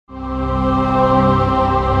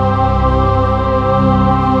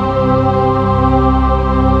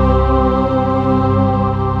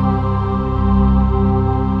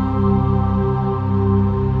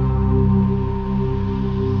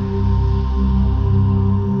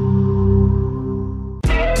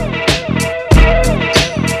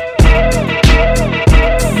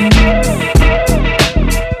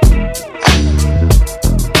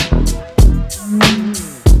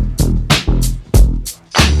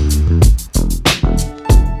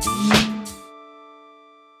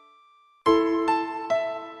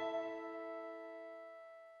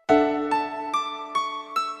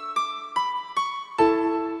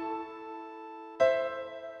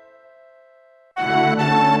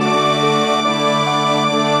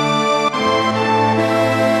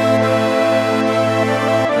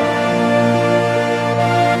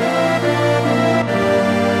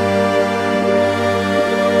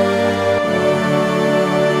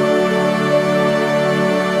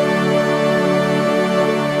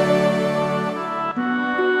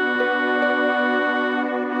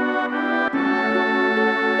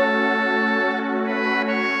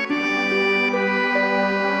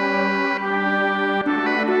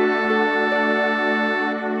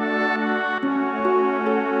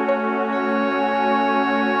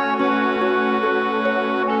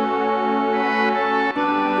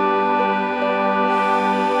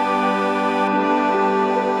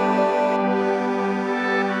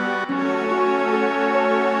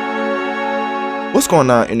What's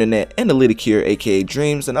going on, internet? Analytic here, aka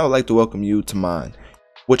Dreams, and I would like to welcome you to mine,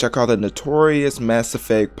 which I call the Notorious Mass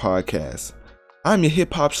Effect podcast. I'm your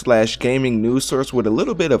hip-hop / gaming news source with a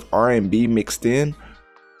little bit of R&B mixed in.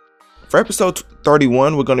 For episode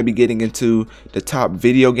 31, we're going to be getting into the top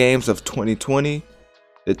video games of 2020,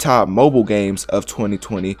 the top mobile games of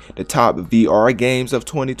 2020, the top VR games of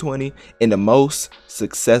 2020, and the most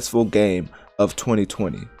successful game of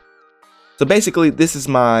 2020. So basically, this is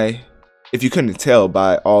my, if you couldn't tell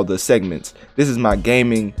by all the segments, this is my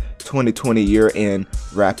gaming 2020 year-end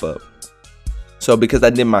wrap-up. So because I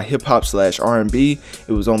did my hip-hop / R&B,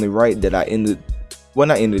 it was only right that I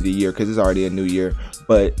not ended the year because it's already a new year,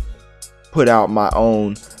 but put out my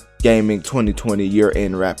own gaming 2020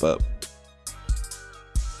 year-end wrap-up.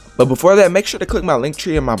 But before that, make sure to click my link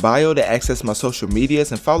tree in my bio to access my social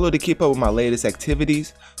medias and follow to keep up with my latest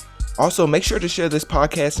activities. Also, make sure to share this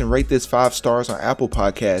podcast and rate this 5 stars on Apple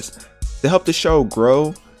Podcasts to help the show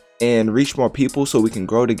grow and reach more people so we can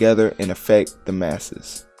grow together and affect the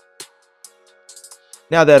masses.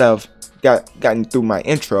 Now that I've gotten through my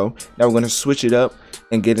intro, now we're going to switch it up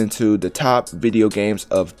and get into the top video games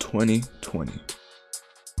of 2020.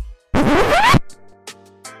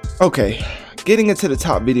 Okay, getting into the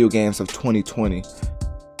top video games of 2020.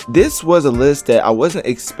 This was a list that I wasn't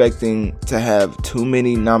expecting to have too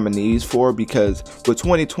many nominees for, because with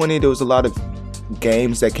 2020 there was a lot of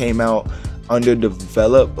games that came out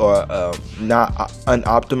underdeveloped or not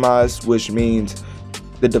unoptimized, which means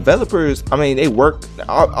the developers, they work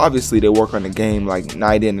on the game like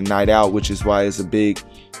night in and night out, which is why it's a big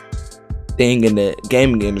thing in the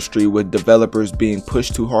gaming industry with developers being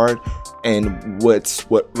pushed too hard and what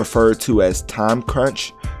referred to as time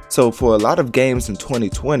crunch. So for a lot of games in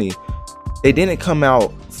 2020, they didn't come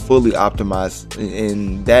out fully optimized,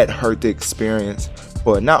 and that hurt the experience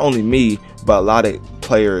for not only me, but a lot of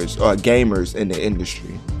players or gamers in the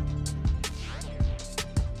industry.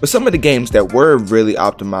 But some of the games that were really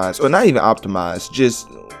optimized, or not even optimized, just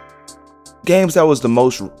games that was the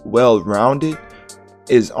most well-rounded,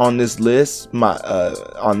 is on this list,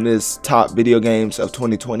 on this top video games of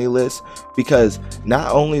 2020 list, because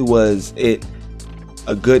not only was it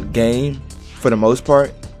a good game for the most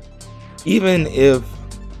part, even if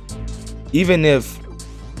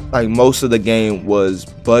like most of the game was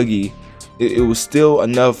buggy, it was still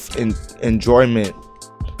enough enjoyment.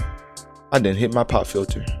 I didn't hit my pop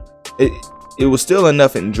filter. It was still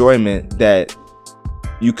enough enjoyment that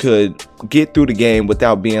you could get through the game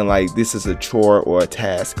without being like this is a chore or a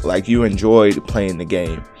task. Like, you enjoyed playing the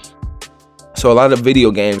game. So a lot of video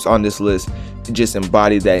games on this list just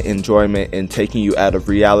embody that enjoyment and taking you out of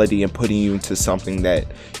reality and putting you into something that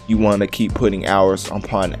you want to keep putting hours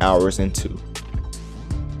upon hours into.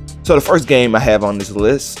 So the first game I have on this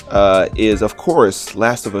list is, of course,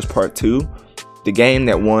 Last of Us Part 2, the game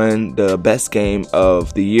that won the best game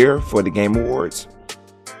of the year for the Game Awards.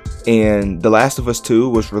 And The Last of Us 2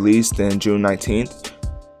 was released in June 19th,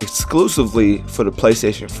 exclusively for the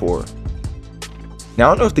PlayStation 4. Now,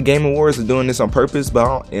 I don't know if the Game Awards are doing this on purpose, and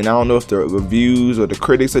I don't know if the reviews or the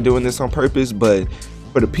critics are doing this on purpose, but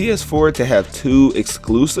for the PS4 to have 2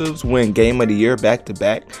 exclusives win Game of the Year back to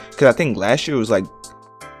back, because I think last year was like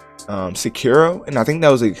Sekiro, and I think that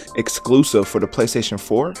was exclusive for the PlayStation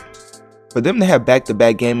 4. For them to have back to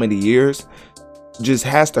back Game of the Years just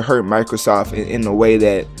has to hurt Microsoft in a way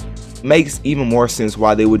that makes even more sense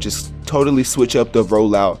why they would just totally switch up the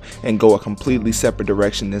rollout and go a completely separate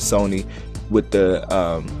direction than Sony with the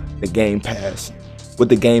Game Pass. With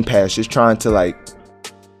the Game Pass, just trying to like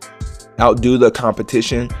outdo the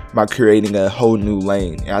competition by creating a whole new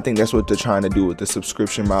lane. And I think that's what they're trying to do with the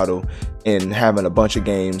subscription model and having a bunch of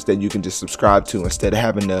games that you can just subscribe to instead of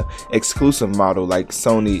having the exclusive model like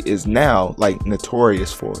Sony is now like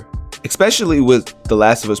notorious for. Especially with The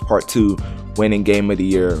Last of Us Part 2 winning Game of the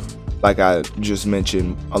Year, like I just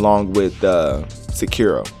mentioned, along with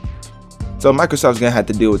Sekiro. So Microsoft's gonna have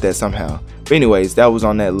to deal with that somehow. But anyways, that was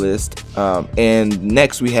on that list. And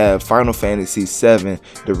next we have Final Fantasy VII,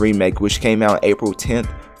 the remake, which came out April 10th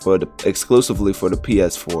exclusively for the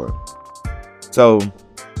PS4. So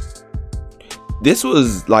this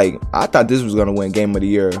was like, I thought this was gonna win Game of the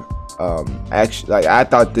Year. Actually, I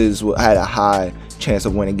thought this had a high chance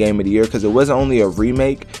of winning Game of the Year because it wasn't only a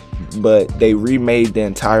remake, but they remade the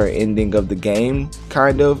entire ending of the game,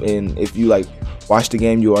 kind of. And if you like watch the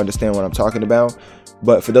game, you'll understand what I'm talking about.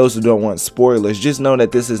 But for those who don't want spoilers, just know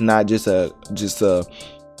that this is not just a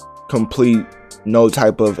complete no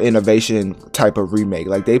type of innovation type of remake.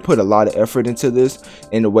 Like, they put a lot of effort into this,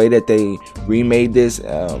 and the way that they remade this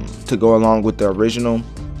to go along with the original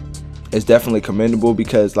is definitely commendable,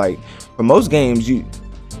 because like for most games you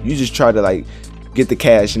just try to like get the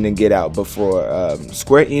cash and then get out. But for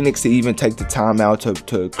Square Enix to even take the time out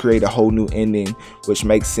to create a whole new ending, which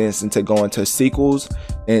makes sense, and to go into sequels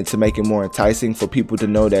and to make it more enticing for people to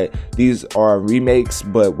know that these are remakes,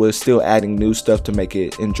 but we're still adding new stuff to make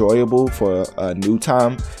it enjoyable for a new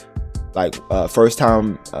time, like first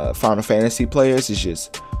time Final Fantasy players.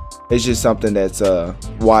 It's just something that's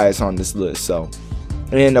why it's on this list. So,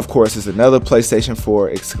 and of course, it's another PlayStation 4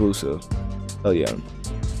 exclusive. Oh yeah.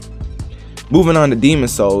 Moving on to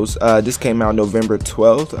Demon's Souls, this came out November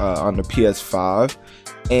 12th on the PS5,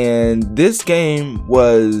 and this game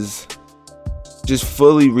was just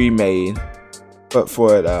fully remade, but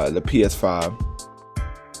for the PS5.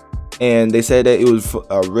 And they said that it was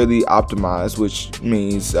really optimized, which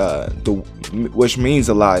means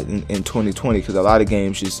a lot in 2020, because a lot of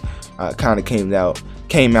games just kind of came out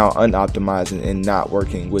unoptimized and not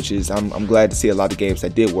working. Which is I'm glad to see a lot of games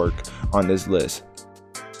that did work on this list.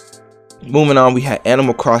 Moving on, we had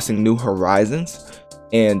Animal Crossing New Horizons,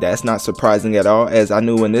 and that's not surprising at all, as I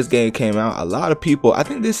knew when this game came out, a lot of people, I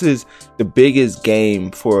think this is the biggest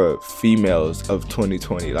game for females of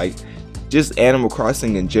 2020. Like, just Animal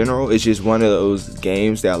Crossing in general is just one of those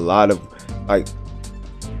games that a lot of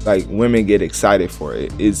like women get excited for.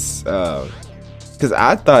 It's because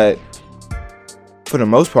I thought for the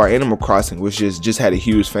most part Animal Crossing was just had a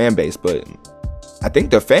huge fan base, but I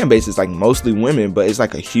think their fan base is like mostly women, but it's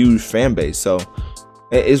like a huge fan base. So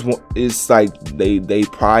it's like they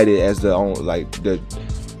pride it as their own, like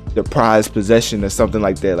the prized possession or something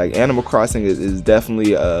like that. Like Animal Crossing is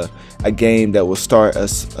definitely a game that will start a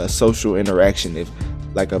social interaction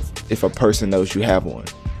if a person knows you have one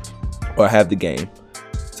or have the game.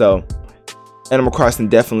 So Animal Crossing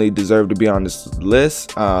definitely deserved to be on this list.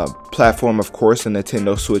 Platform, of course, a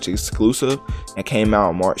Nintendo Switch exclusive, and came out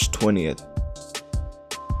on March 20th.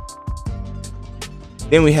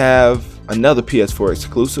 Then we have another PS4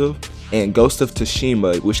 exclusive, and Ghost of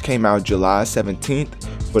Tsushima, which came out July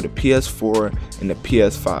 17th for the PS4 and the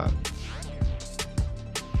PS5.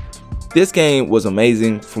 This game was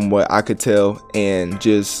amazing from what I could tell, and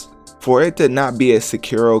just for it to not be a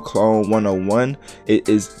Sekiro clone 101, it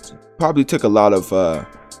is probably took a lot of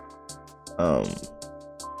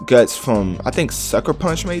guts from, I think Sucker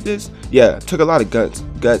Punch made this. Yeah, took a lot of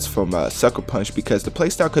guts from Sucker Punch, because the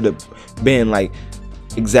playstyle could have been like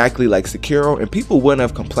exactly like Sekiro, and people wouldn't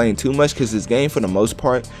have complained too much, because this game for the most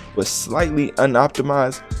part was slightly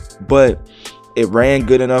unoptimized, but it ran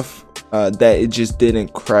good enough that it just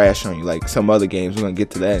didn't crash on you like some other games. We're gonna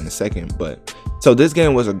get to that in a second. But so this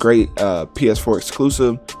game was a great PS4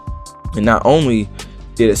 exclusive, and not only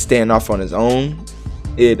did it stand off on its own,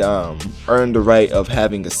 it earned the right of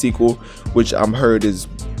having a sequel, which I'm heard is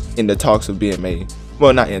in the talks of being made.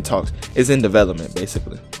 Well, not in talks, it's in development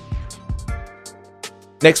basically.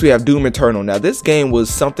 Next, we have Doom Eternal. Now, this game was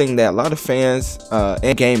something that a lot of fans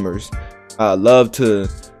and gamers love to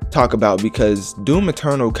talk about, because Doom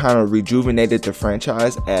Eternal kind of rejuvenated the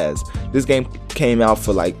franchise, as this game came out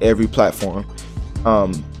for like every platform.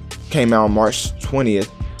 Came out on March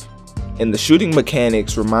 20th, and the shooting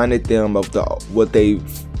mechanics reminded them of what they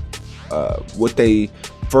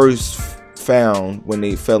first found when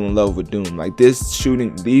they fell in love with Doom. Like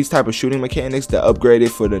these type of shooting mechanics that upgraded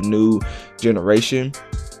for the new generation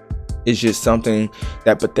is just something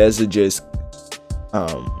that Bethesda just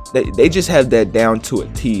they just have that down to a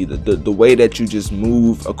T. The way that you just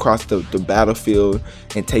move across the battlefield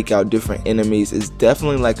and take out different enemies is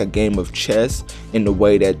definitely like a game of chess in the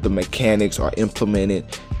way that the mechanics are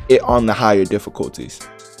implemented on the higher difficulties.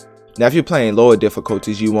 Now, if you're playing lower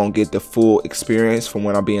difficulties, you won't get the full experience from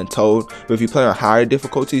what I'm being told. But if you play on higher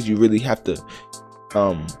difficulties, you really have to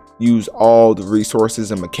use all the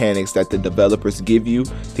resources and mechanics that the developers give you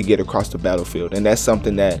to get across the battlefield. And that's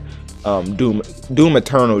something that Doom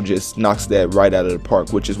Eternal just knocks that right out of the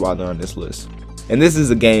park, which is why they're on this list. And this is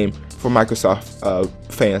a game for Microsoft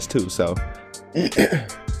fans too. So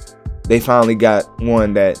they finally got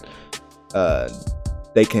one that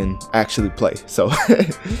they can actually play, so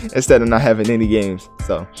instead of not having any games.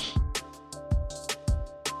 So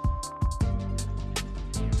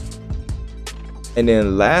and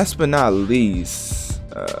then last but not least,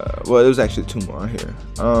 well, there was actually two more here.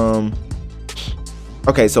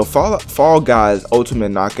 Okay, so Fall Guys Ultimate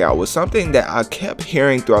Knockout was something that I kept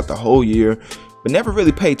hearing throughout the whole year, but never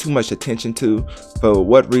really paid too much attention to. For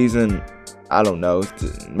what reason, I don't know.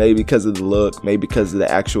 Maybe because of the look, maybe because of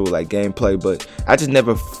the actual like gameplay, but I just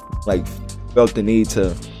never felt the need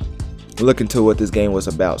to look into what this game was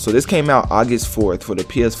about. So this came out August 4th for the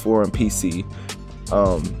PS4 and PC,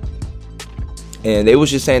 and they was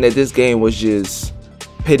just saying that this game was just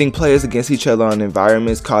pitting players against each other on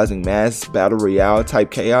environments, causing mass battle royale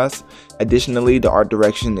type chaos. Additionally, the art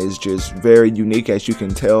direction is just very unique, as you can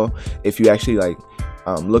tell. If you actually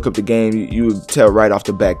look up the game, you would tell right off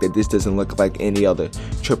the bat that this doesn't look like any other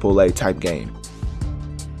AAA type game.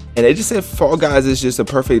 And they just said Fall Guys is just a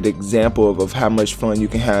perfect example of how much fun you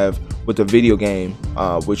can have with a video game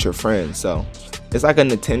with your friends. So it's like a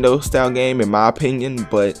Nintendo style game in my opinion,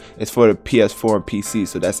 but it's for the PS4 and PC,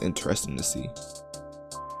 so that's interesting to see.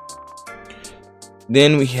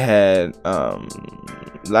 Then we had,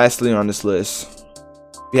 lastly on this list,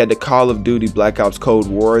 we had the Call of Duty Black Ops Cold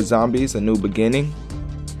War Zombies: A New Beginning.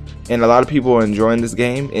 And a lot of people are enjoying this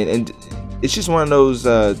game, and it's just one of those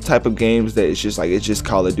type of games that it's just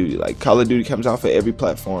Call of Duty. Like, Call of Duty comes out for every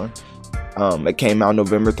platform. It came out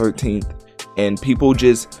November 13th, and people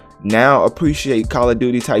just now appreciate Call of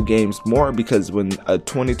Duty type games more, because when a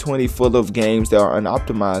 2020 full of games that are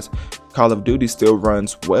unoptimized, Call of Duty still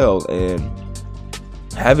runs well. And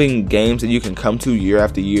having games that you can come to year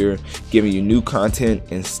after year, giving you new content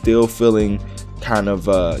and still feeling kind of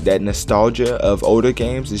that nostalgia of older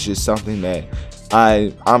games is just something that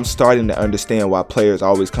I'm starting to understand why players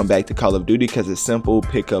always come back to Call of Duty, because it's simple,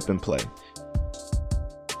 pick up and play.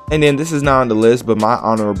 And then this is not on the list, but my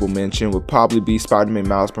honorable mention would probably be Spider-Man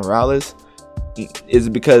Miles Morales. Is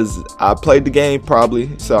because I played the game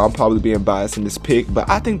probably, so I'm probably being biased in this pick, but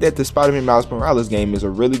I think that the Spider-Man Miles Morales game is a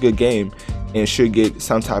really good game and should get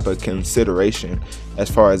some type of consideration as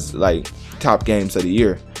far as like top games of the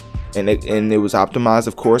year. And it was optimized,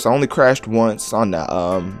 of course. I only crashed once on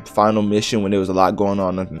the final mission when there was a lot going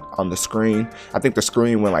on the screen. I think the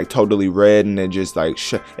screen went like totally red, and it just like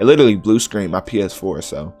it literally blue screened my PS4.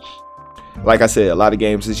 So like I said, a lot of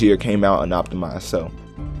games this year came out unoptimized, so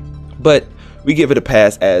but we give it a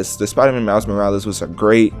pass, as the Spider-Man Miles Morales was a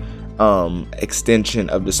great extension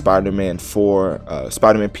of the Spider-Man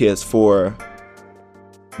PS4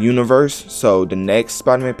 universe. So the next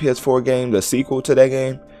Spider-Man PS4 game, the sequel to that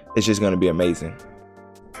game, it's just going to be amazing.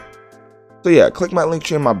 So yeah, click my link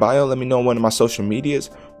tree in my bio. Let me know on one of my social medias.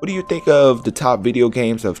 What do you think of the top video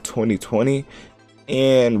games of 2020?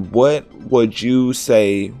 And what would you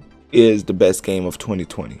say is the best game of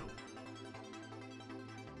 2020?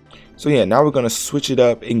 So yeah, now we're going to switch it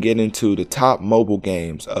up and get into the top mobile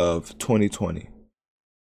games of 2020.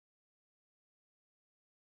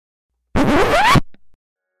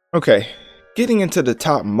 Okay, getting into the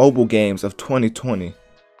top mobile games of 2020.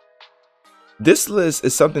 This list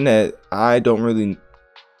is something that I don't really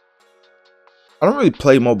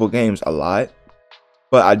play mobile games a lot,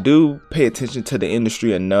 but I do pay attention to the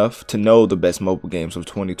industry enough to know the best mobile games of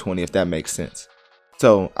 2020, if that makes sense.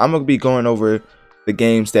 So I'm going to be going over the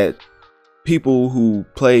games that people who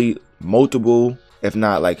play multiple, if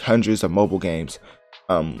not like hundreds of mobile games,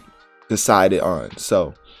 decided on.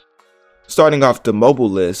 So starting off the mobile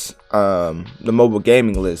list, the mobile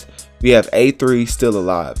gaming list, we have A3 Still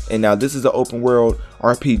Alive. And now this is an open world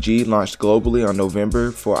RPG launched globally on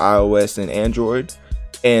November for iOS and Android.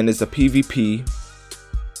 And it's a PvP.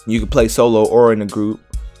 You can play solo or in a group.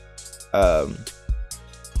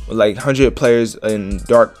 Like 100 players in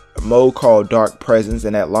dark mode called Dark Presence.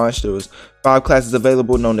 And at launch there was 5 classes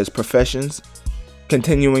available known as professions,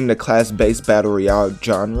 continuing the class-based battle royale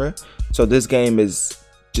genre. So this game is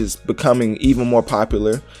just becoming even more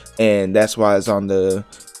popular, and that's why it's on the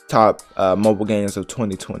top mobile games of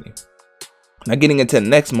 2020. Now getting into the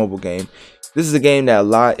next mobile game, this is a game that a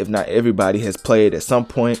lot, if not everybody, has played at some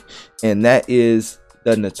point, and that is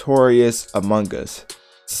the Notorious Among Us.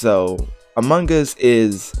 So Among Us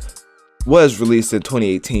was released in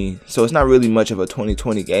 2018, so it's not really much of a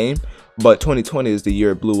 2020 game, but 2020 is the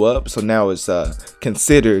year it blew up, so now it's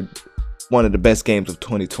considered one of the best games of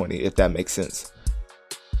 2020, if that makes sense.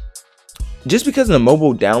 Just because the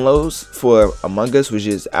mobile downloads for Among Us was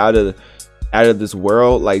just out of this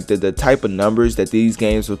world, like the type of numbers that this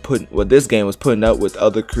game was putting up with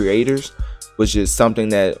other creators was just something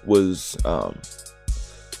that was I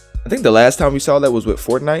think the last time we saw that was with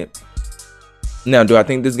Fortnite. Now, do I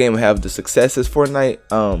think this game will have the success as Fortnite?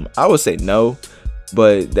 I would say no,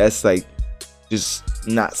 but that's like just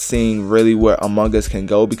not seeing really where Among Us can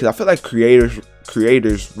go, because I feel like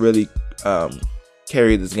creators really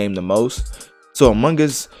carry this game the most. So Among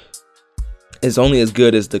Us is only as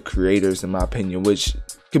good as the creators, in my opinion, which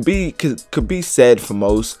could be said for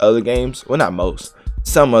most other games. Well, not most,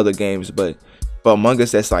 some other games, but Among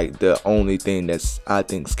Us, that's like the only thing that's, I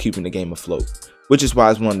think, is keeping the game afloat, which is why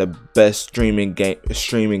it's one of the best streaming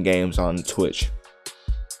games on Twitch.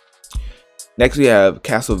 Next we have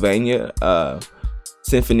Castlevania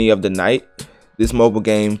Symphony of the Night. This mobile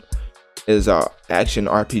game is an action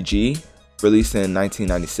RPG. released in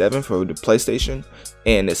 1997 for the PlayStation,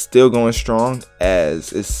 and it's still going strong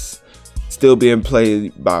as it's still being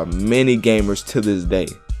played by many gamers to this day.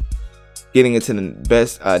 Getting into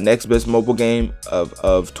the next best mobile game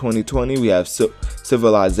of 2020, we have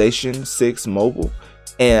Civilization 6 Mobile.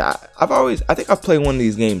 And I think I've played one of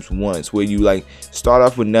these games once where you like start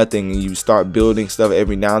off with nothing and you start building stuff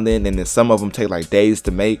every now and then some of them take like days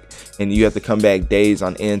to make, and you have to come back days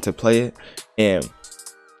on end to play it. And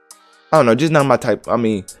I don't know, just not my type. I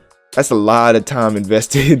mean, that's a lot of time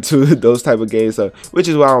invested into those type of games, so which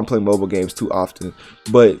is why I don't play mobile games too often.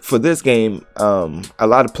 But for this game, a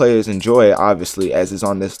lot of players enjoy it, obviously, as it's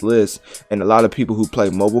on this list, and a lot of people who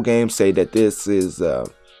play mobile games say that this is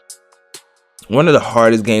one of the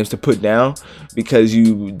hardest games to put down, because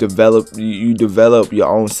you develop your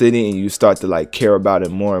own city and you start to like care about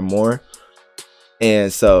it more and more.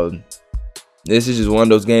 And so this is just one of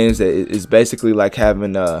those games that is basically like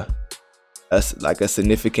having a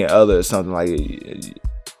significant other or something. Like,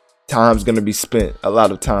 time's gonna be spent, a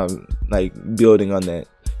lot of time, like building on that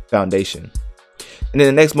foundation. And then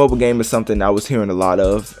the next mobile game is something I was hearing a lot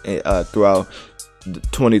of throughout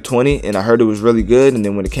 2020, and I heard it was really good, and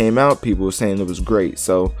then when it came out, people were saying it was great.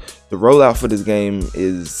 So the rollout for this game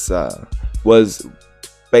was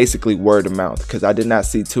basically word of mouth, because I did not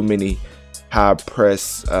see too many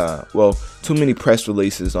press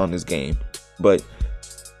releases on this game. But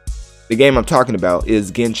the game I'm talking about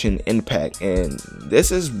is Genshin Impact, and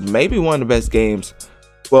this is maybe one of the best games.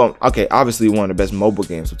 Well, okay, obviously one of the best mobile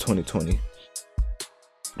games of 2020.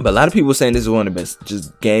 But a lot of people are saying this is one of the best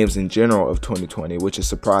just games in general of 2020, which is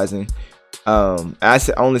surprising. I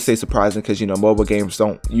only say surprising because, mobile games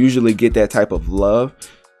don't usually get that type of love.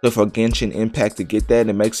 So for Genshin Impact to get that,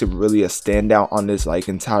 it makes it really a standout on this like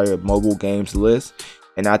entire mobile games list.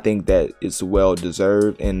 And I think that it's well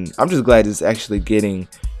deserved. And I'm just glad it's actually getting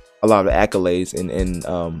a lot of accolades and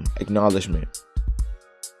acknowledgement.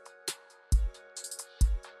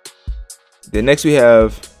 Then next we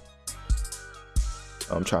have,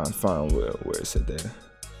 I'm trying to find where it said that.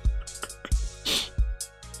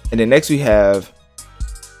 And then next we have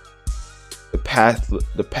the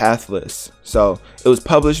Pathless. So it was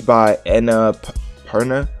published by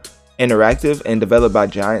Annapurna Interactive and developed by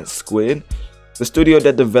Giant Squid, the studio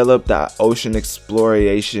that developed the ocean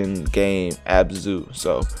exploration game Abzu.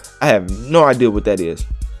 So I have no idea what that is,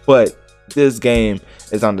 but this game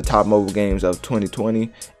is on the top mobile games of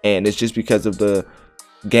 2020, and it's just because of the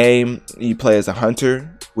game. You play as a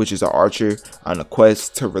hunter, which is an archer on a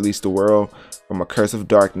quest to release the world from a curse of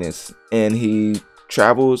darkness, and he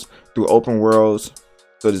travels through open worlds.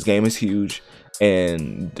 So this game is huge,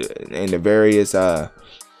 and the various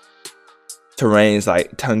terrains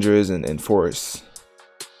like tundras and forests.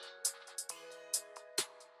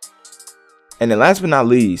 And then last but not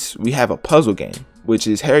least, we have a puzzle game, which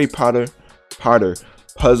is Harry Potter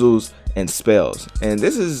Puzzles and Spells. And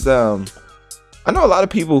this is I know a lot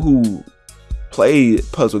of people who play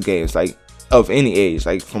puzzle games, like of any age,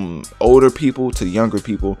 like from older people to younger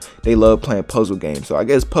people. They love playing puzzle games. So I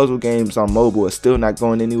guess puzzle games on mobile are still not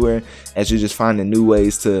going anywhere, as you're just finding new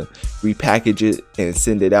ways to repackage it and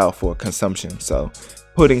send it out for consumption. So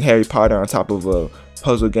putting Harry Potter on top of a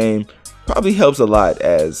puzzle game probably helps a lot,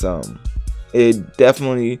 as it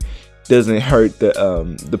definitely doesn't hurt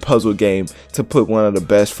the puzzle game to put one of the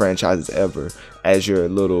best franchises ever as your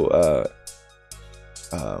little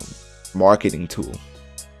marketing tool.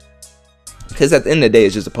 Because at the end of the day,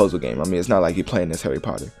 it's just a puzzle game. I mean, it's not like you're playing as Harry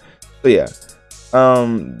Potter. So yeah,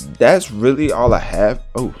 that's really all I have.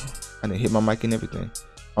 Oh, I didn't hit my mic and everything.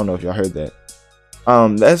 I don't know if y'all heard that.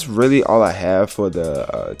 That's really all I have for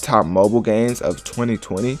the top mobile games of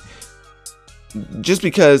 2020. Just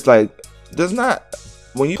because, like,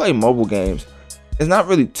 when you play mobile games, there's not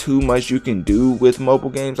really too much you can do with mobile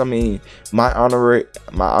games. I mean, my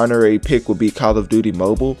honorary pick would be Call of Duty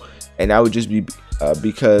Mobile, and that would just be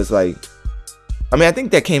because, like, I mean, I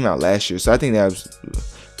think that came out last year, so I think that was,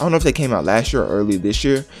 I don't know if they came out last year or early this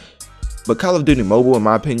year, but Call of Duty Mobile, in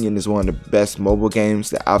my opinion, is one of the best mobile games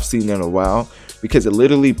that I've seen in a while, because it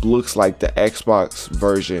literally looks like the Xbox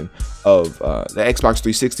version of the Xbox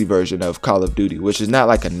 360 version of Call of Duty, which is not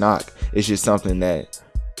like a knock. It's just something that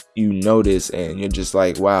you notice and you're just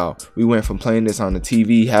like, wow, we went from playing this on the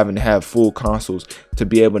TV, having to have full consoles, to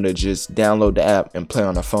be able to just download the app and play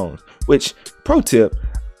on a phone. Which, pro tip,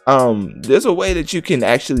 there's a way that you can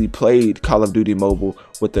actually play Call of Duty Mobile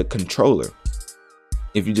with a controller.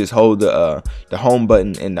 If you just hold the home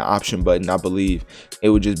button and the option button, I believe it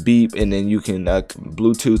would just beep, and then you can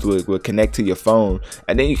Bluetooth will connect to your phone,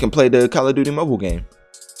 and then you can play the Call of Duty Mobile game.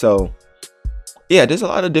 So yeah, there's a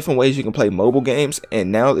lot of different ways you can play mobile games,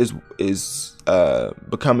 and now is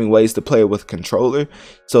becoming ways to play with a controller.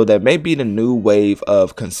 So that may be the new wave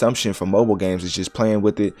of consumption for mobile games, is just playing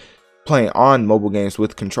on mobile games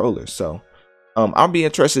with controllers. So I'll be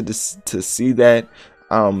interested to see that.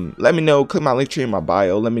 Let me know. Click my link tree in my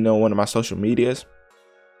bio. Let me know on one of my social medias.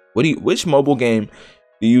 Which mobile game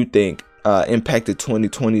do you think impacted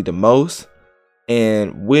 2020 the most,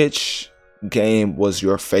 and which game was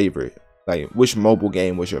your favorite? Like, which mobile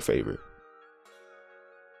game was your favorite?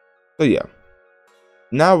 So yeah,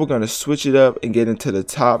 now we're gonna switch it up and get into the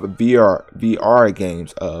top VR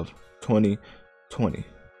games of 2020.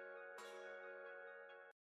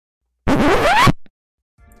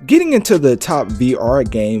 Getting into the top VR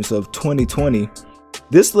games of 2020,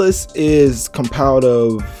 this list is compiled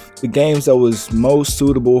of the games that was most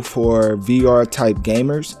suitable for VR type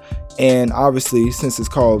gamers. And obviously, since it's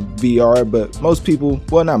called VR, but most people,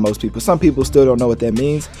 well, not most people, some people still don't know what that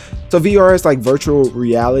means. So VR is like virtual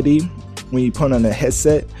reality when you put on a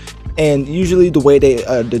headset. And usually the way they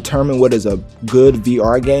determine what is a good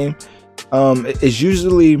VR game is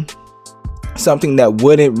usually something that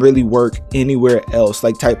wouldn't really work anywhere else,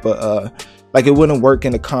 like like it wouldn't work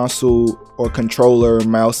in a console or controller,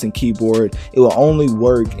 mouse and keyboard. It will only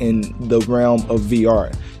work in the realm of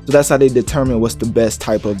VR. So that's how they determine what's the best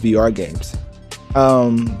type of VR games.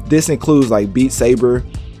 This includes like Beat Saber,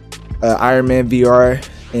 Iron Man VR,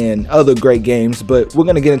 and other great games, but we're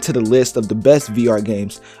gonna get into the list of the best VR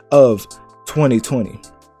games of 2020.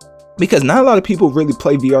 Because not a lot of people really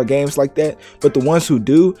play VR games like that, but the ones who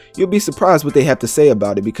do, you'll be surprised what they have to say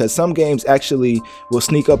about it, because some games actually will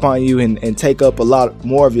sneak up on you and take up a lot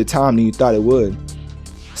more of your time than you thought it would.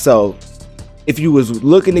 So if you was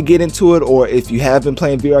looking to get into it, or if you have been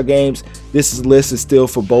playing VR games, this list is still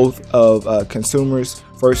for both of consumers,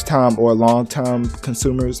 first time or long time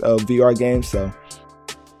consumers of VR games. So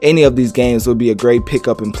any of these games will be a great pick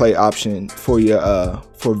up and play option for your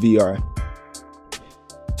for VR.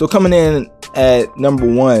 So coming in at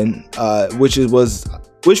number one, which was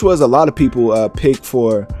a lot of people pick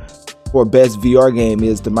for best VR game,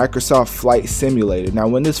 is the Microsoft Flight Simulator. Now,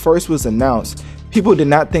 when this first was announced, people did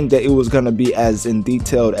not think that it was going to be as in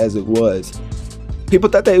detailed as it was. People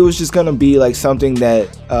thought that it was just going to be like something that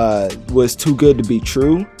was too good to be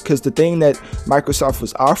true, because the thing that Microsoft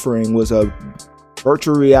was offering was a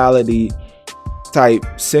virtual reality type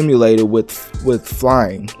simulator with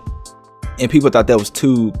flying. And people thought that was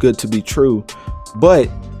too good to be true, but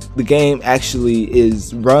the game actually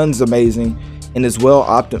runs amazing and is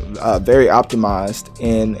very optimized,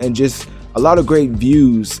 and just a lot of great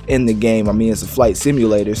views in the game. I mean, it's a flight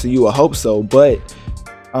simulator, so you would hope so, but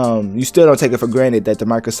you still don't take it for granted that the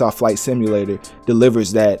Microsoft Flight Simulator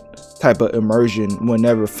delivers that type of immersion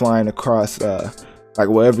whenever flying across like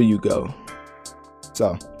wherever you go.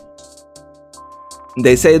 So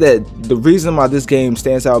they say that the reason why this game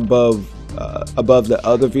stands out above the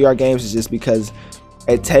other VR games is just because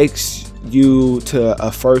it takes you to a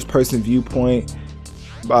first person viewpoint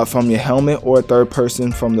from your helmet, or a third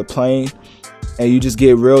person from the plane, and you just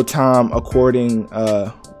get real time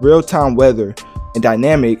weather and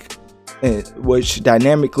dynamic, which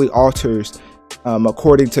dynamically alters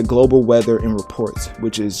according to global weather and reports,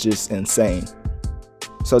 which is just insane.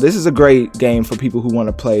 So this is a great game for people who want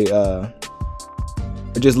to play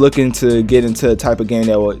just looking to get into a type of game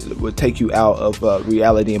that would take you out of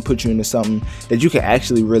reality and put you into something that you can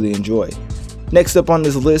actually really enjoy. Next up on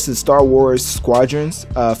this list is Star Wars Squadrons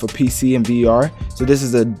for PC and VR. So this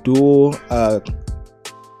is a dual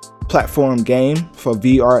platform game for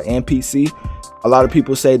VR and PC. A lot of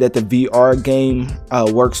people say that the VR game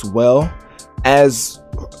works well, as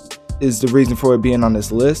is the reason for it being on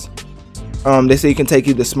this list. They say you can take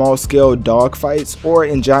either small scale dogfights or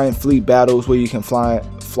in giant fleet battles where you can fly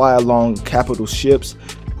along capital ships,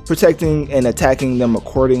 protecting and attacking them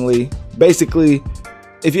accordingly. Basically,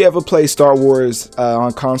 if you ever play Star Wars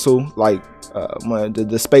on console, like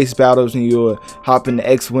the space battles, and you hop in the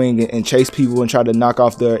X-Wing and chase people and try to knock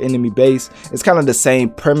off their enemy base, it's kind of the same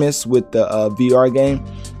premise with the VR game.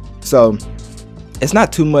 So it's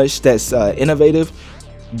not too much that's innovative,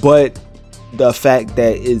 but the fact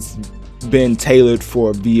that it's been tailored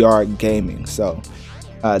for VR gaming. So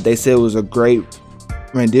they said it was a great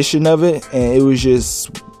rendition of it, and it was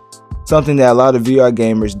just something that a lot of VR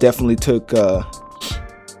gamers definitely took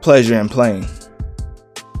pleasure in playing.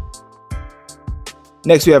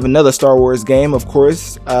 Next, we have another Star Wars game, of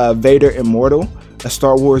course, Vader Immortal, a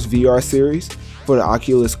Star Wars VR series for the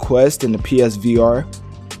Oculus Quest and the PSVR.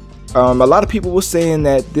 A lot of people were saying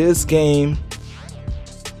that this game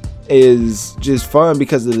is just fun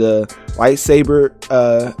because of the lightsaber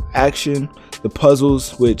action, the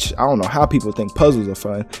puzzles, which I don't know how people think puzzles are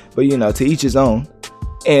fun, but to each his own.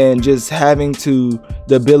 And just having the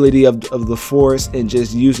ability of the force and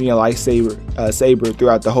just using your lightsaber saber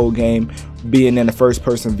throughout the whole game, being in a first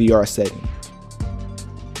person VR setting.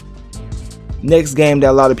 Next game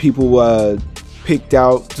that a lot of people picked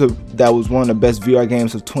out that was one of the best VR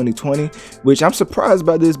games of 2020, which I'm surprised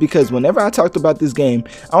by this, because whenever I talked about this game,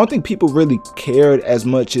 I don't think people really cared as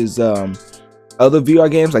much as other VR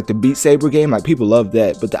games, like the Beat Saber game. Like, people love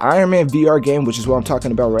that. But the Iron Man VR game, which is what I'm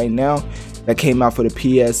talking about right now, that came out for the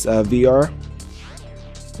PS VR,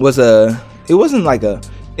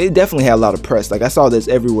 it definitely had a lot of press. Like, I saw this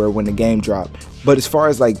everywhere when the game dropped. But as far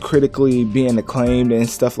as like critically being acclaimed and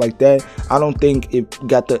stuff like that, I don't think it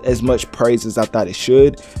got as much praise as I thought it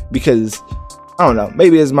should, because I don't know,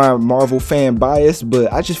 maybe it's my Marvel fan bias,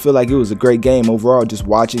 but I just feel like it was a great game overall, just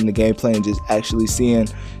watching the gameplay and just actually seeing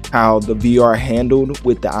how the VR handled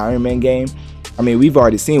with the Iron Man game. I mean, we've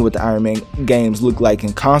already seen what the Iron Man games look like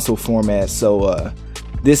in console format, so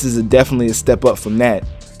this is definitely a step up from that.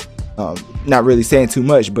 Not really saying too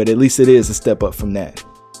much, but at least it is a step up from that.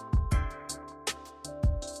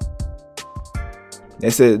 They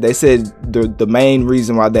said the main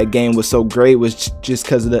reason why that game was so great was just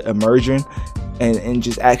because of the immersion and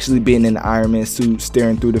just actually being in the Iron Man suit,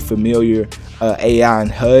 staring through the familiar AI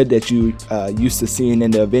and HUD that you used to seeing in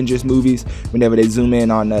the Avengers movies. Whenever they zoom in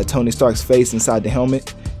on Tony Stark's face inside the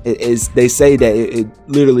helmet, they say that it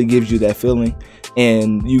literally gives you that feeling,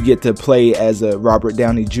 and you get to play as a Robert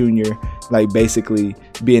Downey Jr., like basically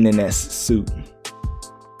being in that suit.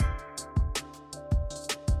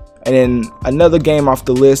 And then another game off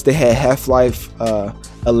the list, they had Half-Life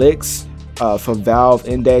Alyx for Valve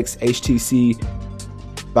Index, HTC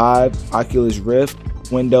Vive, Oculus Rift,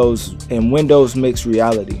 Windows Mixed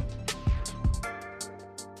Reality.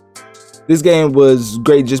 This game was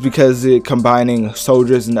great just because it combining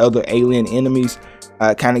soldiers and other alien enemies,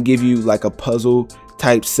 kind of give you like a puzzle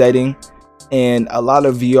type setting, and a lot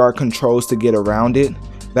of VR controls to get around it.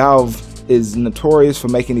 Valve is notorious for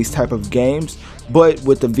making these type of games, but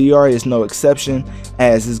with the VR is no exception,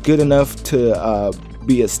 as it's good enough to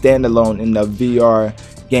be a standalone in the VR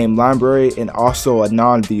game library and also a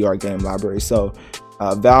non-VR game library. So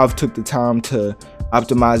Valve took the time to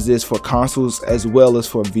optimize this for consoles as well as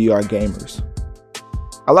for VR gamers.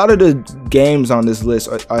 A lot of the games on this list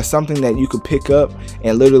are something that you could pick up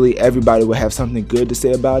and literally everybody will have something good to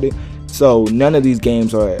say about it. So none of these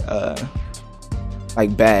games are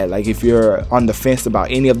like bad. Like, if you're on the fence about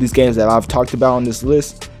any of these games that I've talked about on this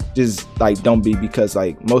list, just like don't be, because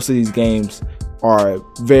like most of these games are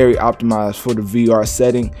very optimized for the VR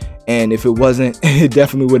setting, and if it wasn't, it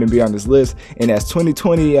definitely wouldn't be on this list. And as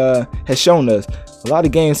 2020 has shown us, a lot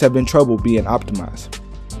of games have been trouble being optimized.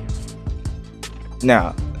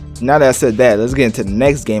 Now that I said that, let's get into the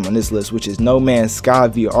next game on this list, which is No Man's Sky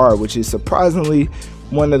VR, which is surprisingly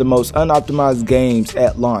one of the most unoptimized games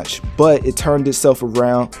at launch, but it turned itself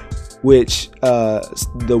around, which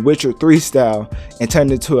the Witcher 3 style, and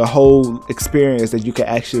turned into a whole experience that you can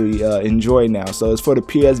actually enjoy now. So it's for the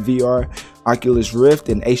PSVR, Oculus Rift,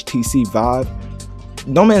 and HTC Vive.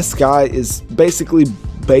 No Man's Sky is basically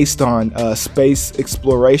based on space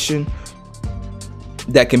exploration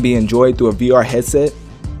that can be enjoyed through a VR headset,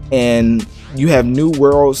 and you have new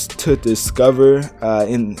worlds to discover,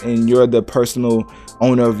 and you're the personal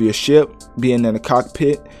owner of your ship, being in a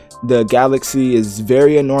cockpit. The galaxy is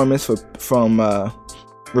very enormous from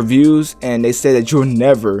reviews, and they say that you'll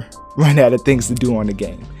never run out of things to do on the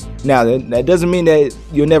game. Now, that doesn't mean that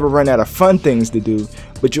you'll never run out of fun things to do,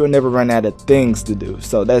 but you'll never run out of things to do.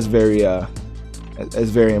 So that's very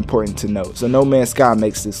important to note. So No Man's Sky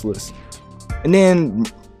makes this list. And then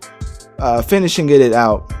finishing it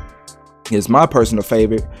out is my personal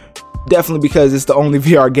favorite, definitely because it's the only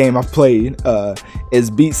VR game I've played, is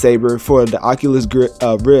Beat Saber for the Oculus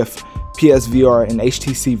Rift, PSVR, and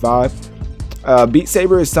HTC Vive. Beat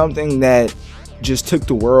Saber is something that just took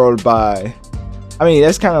the world by, I mean,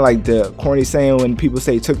 that's kind of like the corny saying when people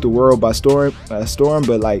say took the world by storm,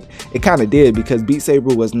 but like it kind of did, because Beat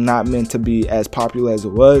Saber was not meant to be as popular as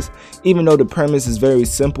it was. Even though the premise is very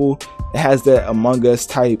simple, it has that Among Us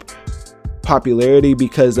type popularity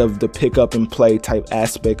because of the pick up and play type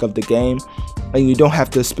aspect of the game, and you don't have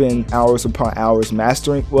to spend hours upon hours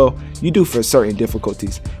mastering. Well, you do for certain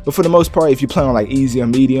difficulties, but for the most part, if you play on like easy or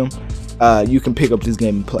medium, you can pick up this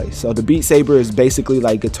game and play. So the Beat Saber is basically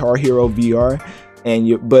like Guitar Hero VR,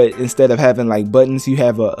 but instead of having like buttons, you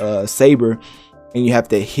have a saber, and you have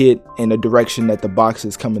to hit in the direction that the box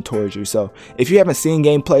is coming towards you. So if you haven't seen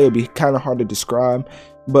gameplay, it'll be kind of hard to describe,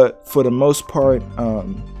 but for the most part,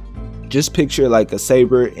 Just picture like a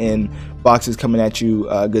saber and boxes coming at you,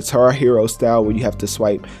 Guitar Hero style, where you have to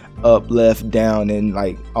swipe up, left, down, and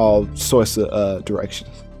like all sorts of directions.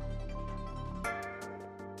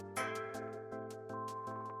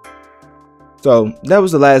 So that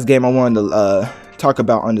was the last game I wanted to talk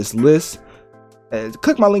about on this list.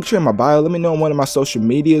 Click my link tree in my bio. Let me know on one of my social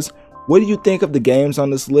medias. What do you think of the games on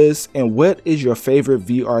this list, and what is your favorite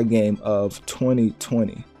VR game of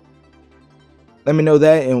 2020? Let me know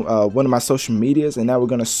that in one of my social medias, and now we're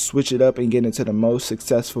going to switch it up and get into the most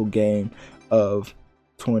successful game of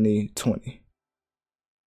 2020.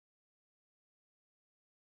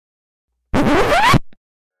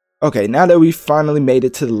 Okay, now that we finally made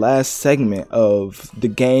it to the last segment of the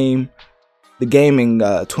gaming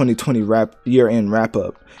 2020 year-end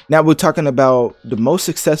wrap-up. Now we're talking about the most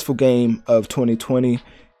successful game of 2020,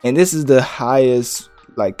 and this is the highest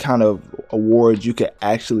like kind of awards you could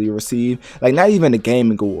actually receive. Like not even a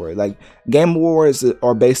gaming award. Like game awards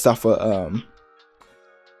are based off of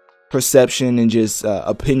perception and just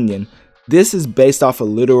opinion. This is based off of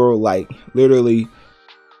literally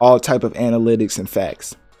all type of analytics and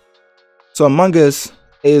facts. So Among Us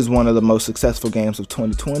is one of the most successful games of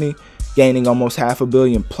 2020, gaining almost 500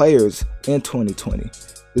 million players in 2020.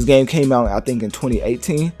 This game came out, I think, in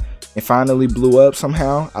 2018 and finally blew up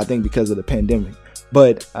somehow, I think because of the pandemic.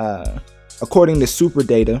 But according to Super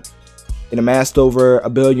Data, it amassed over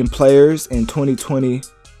 1 billion players in 2020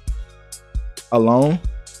 alone,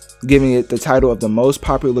 giving it the title of the most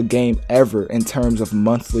popular game ever in terms of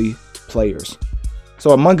monthly players.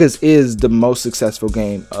 So Among Us is the most successful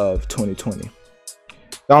game of 2020.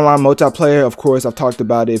 The online multiplayer, of course, I've talked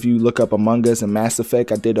about it. If you look up Among Us and Mass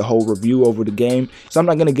Effect, I did a whole review over the game. So I'm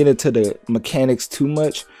not going to get into the mechanics too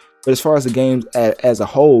much. But as far as the game as a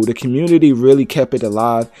whole, the community really kept it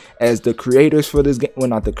alive, as the creators for this game, well,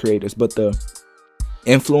 not the creators, but the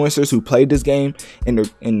influencers who played this game and the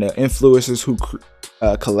influencers who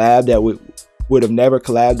collabed that would have never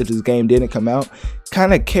collabed if this game didn't come out,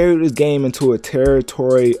 kind of carried this game into a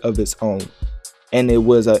territory of its own. And it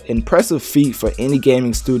was an impressive feat for any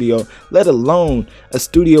gaming studio, let alone a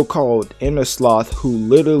studio called Inner Sloth, who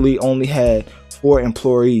literally only had 4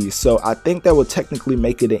 employees. So I think that would technically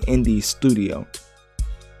make it an indie studio,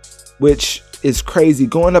 which is crazy,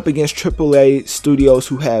 going up against AAA studios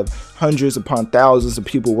who have hundreds upon thousands of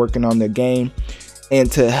people working on their game,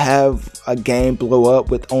 and to have a game blow up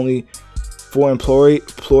with only 4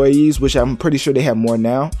 employees, which I'm pretty sure they have more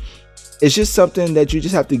now. It's just something that you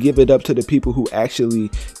just have to give it up to the people who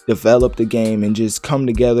actually develop the game and just come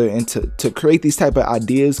together and to create these type of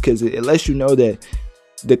ideas, because it lets you know that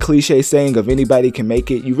the cliche saying of anybody can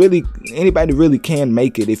make it, anybody really can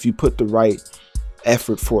make it if you put the right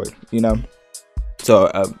effort for it, you know.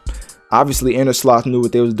 So obviously Inner Sloth knew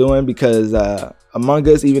what they was doing, because Among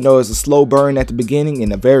Us, even though it's a slow burn at the beginning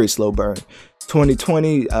and a very slow burn,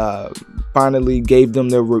 2020 finally gave them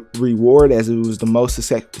their reward, as it was the most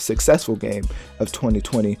successful game of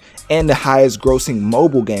 2020 and the highest grossing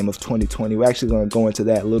mobile game of 2020. We're actually going to go into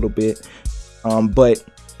that a little bit, but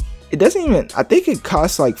it doesn't even, I think it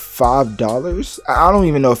costs like $5. I don't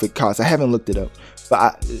even know if it costs. I haven't looked it up,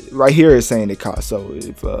 but right here it's saying it costs. So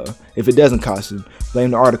if it doesn't cost,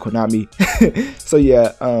 blame the article, not me. So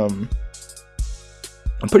yeah, I'm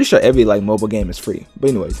pretty sure every like mobile game is free.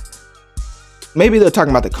 But anyways, maybe they're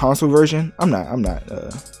talking about the console version. I'm not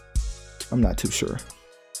too sure.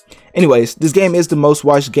 Anyways, this game is the most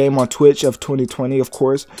watched game on Twitch of 2020, of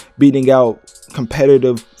course, beating out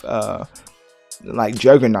competitive like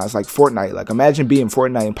juggernauts like Fortnite. Like imagine being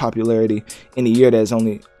Fortnite in popularity in a year that's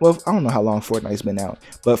only, well, I don't know how long Fortnite's been out,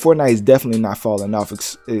 but Fortnite is definitely not falling off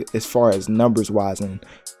as far as numbers wise and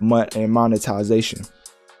monetization.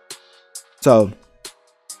 So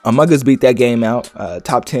Among Us beat that game out,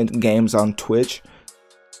 top 10 games on Twitch,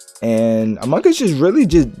 and Among Us just really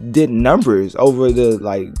just did numbers over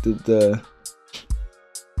the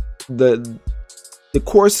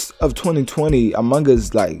course of 2020. Among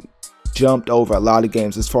Us like jumped over a lot of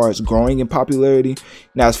games as far as growing in popularity.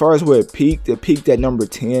 Now, as far as where it peaked at number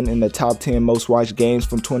 10 in the top 10 most watched games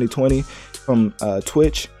from 2020 from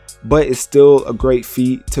Twitch. But it's still a great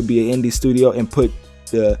feat to be an indie studio and put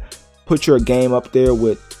your game up there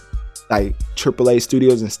with like AAA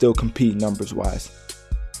studios and still compete numbers wise.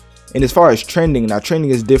 And as far as trending, now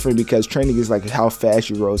trending is different because trending is like how fast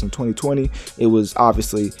you rose. In 2020, it was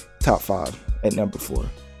obviously top 5 at number 4.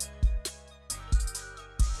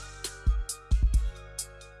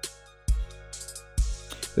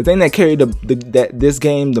 The thing that carried this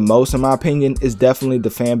game the most, in my opinion, is definitely the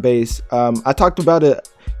fan base. I talked about it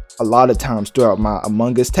a lot of times throughout my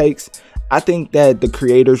Among Us takes. I think that the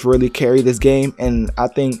creators really carry this game, and I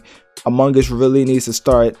think Among Us really needs to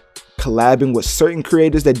start collabing with certain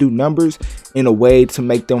creators that do numbers in a way to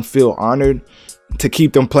make them feel honored to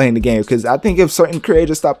keep them playing the game. Because I think if certain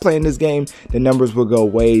creators stop playing this game, the numbers will go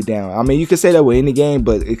way down. I mean, you could say that with any game,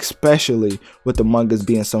 but especially with Among Us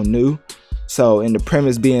being so new. So, and the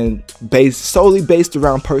premise being solely based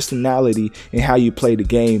around personality and how you play the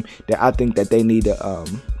game, that I think that they need to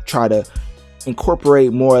try to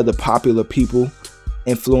incorporate more of the popular people,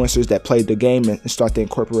 influencers that played the game, and start to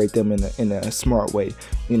incorporate them in a smart way.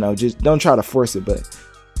 You know, just don't try to force it, but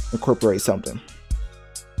incorporate something.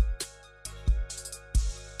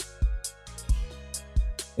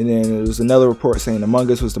 And then there was another report saying Among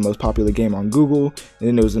Us was the most popular game on Google. And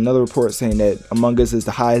then there was another report saying that Among Us is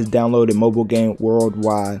the highest downloaded mobile game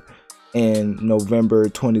worldwide in November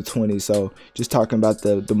 2020. So just talking about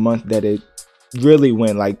the month that it really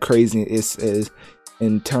went like crazy is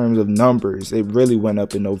in terms of numbers. It really went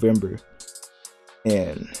up in November.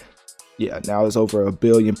 And yeah, now it's over 1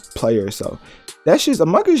 billion players. So that's just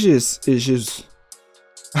Among Us is just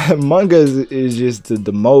Among Us is just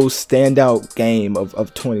the most standout game of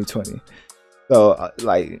 2020. So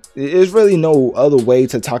like, there's really no other way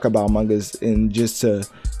to talk about Among Us and just to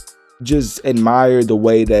admire the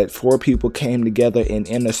way that 4 people came together in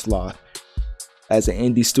Innislaw as an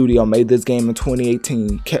indie studio, made this game in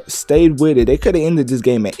 2018, stayed with it. They could have ended this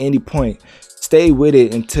game at any point, stayed with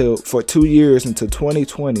it for 2 years until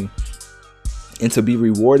 2020, and to be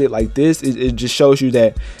rewarded like this, it just shows you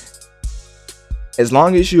that as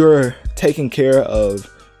long as you're taking care of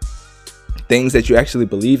things that you actually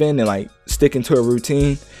believe in and like sticking to a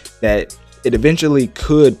routine, that it eventually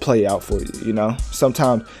could play out for you, you know,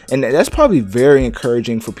 sometimes. And that's probably very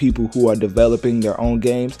encouraging for people who are developing their own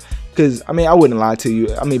games. Because, I mean, I wouldn't lie to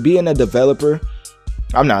you. I mean, being a developer,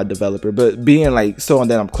 I'm not a developer, but being like someone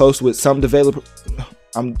that I'm close with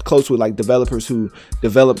like developers who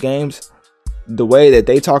develop games, the way that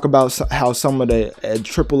they talk about how some of the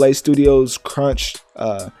AAA studios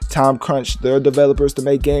time crunch their developers to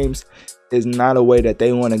make games is not a way that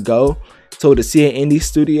they want to go. So to see an indie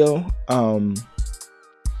studio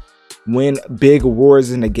win big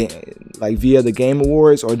awards in the game, like via the Game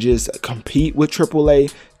Awards, or just compete with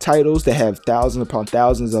AAA titles that have thousands upon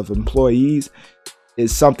thousands of employees,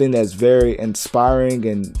 is something that's very inspiring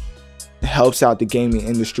and helps out the gaming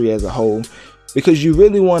industry as a whole. Because you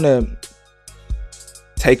really want to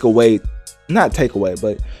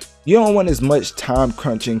but you don't want as much time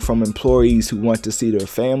crunching from employees who want to see their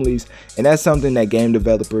families, and that's something that game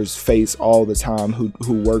developers face all the time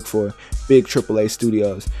who work for big AAA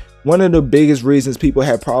studios. One of the biggest reasons people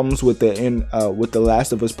had problems with The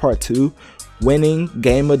Last of Us Part 2 winning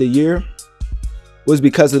Game of the Year was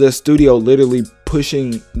because of the studio literally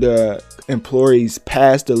pushing the employees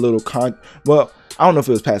past the little I don't know if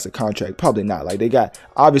it was past the contract, probably not. Like,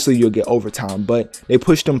 obviously you'll get overtime, but they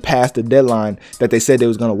pushed them past the deadline that they said they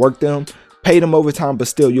was going to work them, pay them overtime, but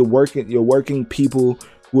still you're working people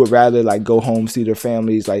who would rather like go home, see their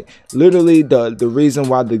families. Like, literally the reason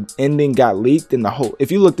why the ending got leaked and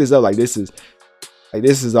if you look this up, this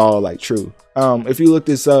is all like true. If you look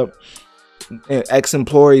this up,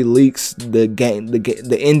 ex-employee leaks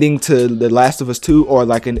the ending to The Last of Us 2, or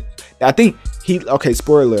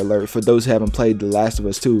spoiler alert for those who haven't played The Last of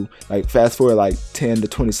Us 2, like fast forward like 10 to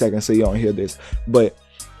 20 seconds so you don't hear this, but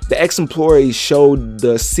the ex-employee showed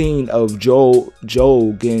the scene of Joel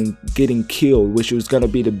getting killed, which was going to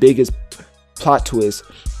be the biggest plot twist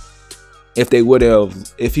if he would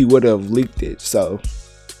have leaked it. So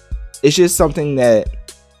it's just something that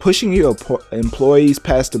pushing your employees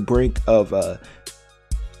past the brink of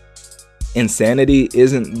insanity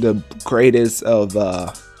isn't the greatest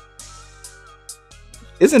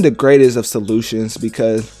of solutions,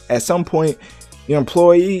 because at some point your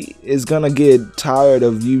employee is gonna get tired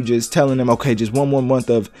of you just telling them, okay, just one more month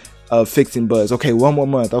of fixing bugs. Okay, one more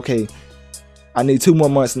month. Okay, I need 2 more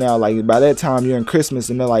months now. Like, by that time you're in Christmas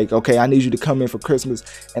and they're like, okay, I need you to come in for Christmas.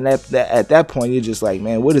 And at that point you're just like,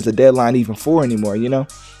 man, what is the deadline even for anymore, you know?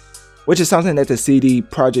 Which is something that the CD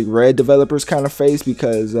Projekt Red developers kind of face,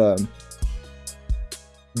 because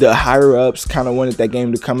the higher ups kind of wanted that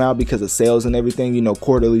game to come out because of sales and everything, you know,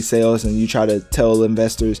 quarterly sales, and you try to tell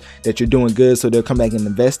investors that you're doing good so they'll come back and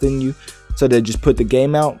invest in you, so they just put the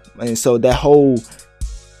game out. And so that whole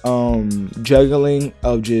juggling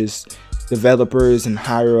of just developers and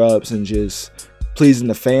higher ups and just pleasing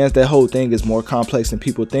the fans, that whole thing is more complex than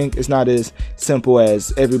people think. It's not as simple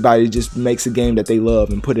as everybody just makes a game that they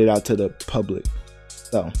love and put it out to the public.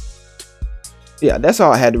 So yeah, that's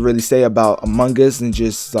all I had to really say about Among Us, and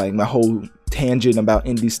just like my whole tangent about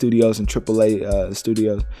indie studios and AAA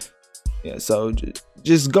studios. Yeah, so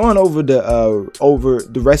just going over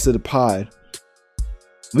the rest of the pod,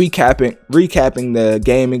 recapping the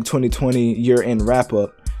gaming 2020 year-end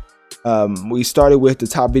wrap-up. We started with the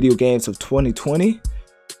top video games of 2020,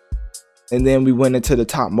 and then we went into the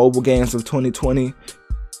top mobile games of 2020.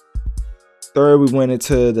 Third, we went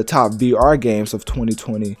into the top VR games of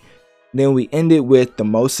 2020. Then we ended with the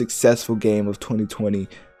most successful game of 2020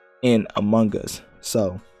 in Among Us.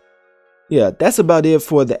 So yeah, that's about it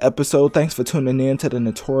for the episode. Thanks for tuning in to the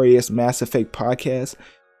Notorious Mass Effect podcast.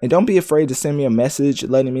 And don't be afraid to send me a message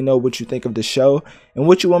letting me know what you think of the show and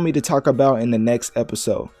what you want me to talk about in the next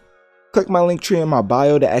episode. Click my link tree in my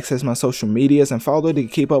bio to access my social medias and follow to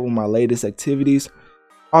keep up with my latest activities.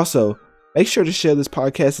 Also, make sure to share this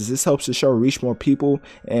podcast as this helps the show reach more people,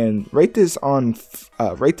 and rate this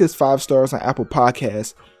 5 stars on Apple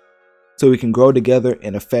Podcasts so we can grow together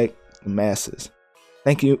and affect the masses.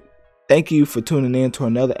 Thank you for tuning in to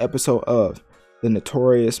another episode of the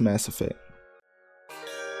Notorious Mass Effect.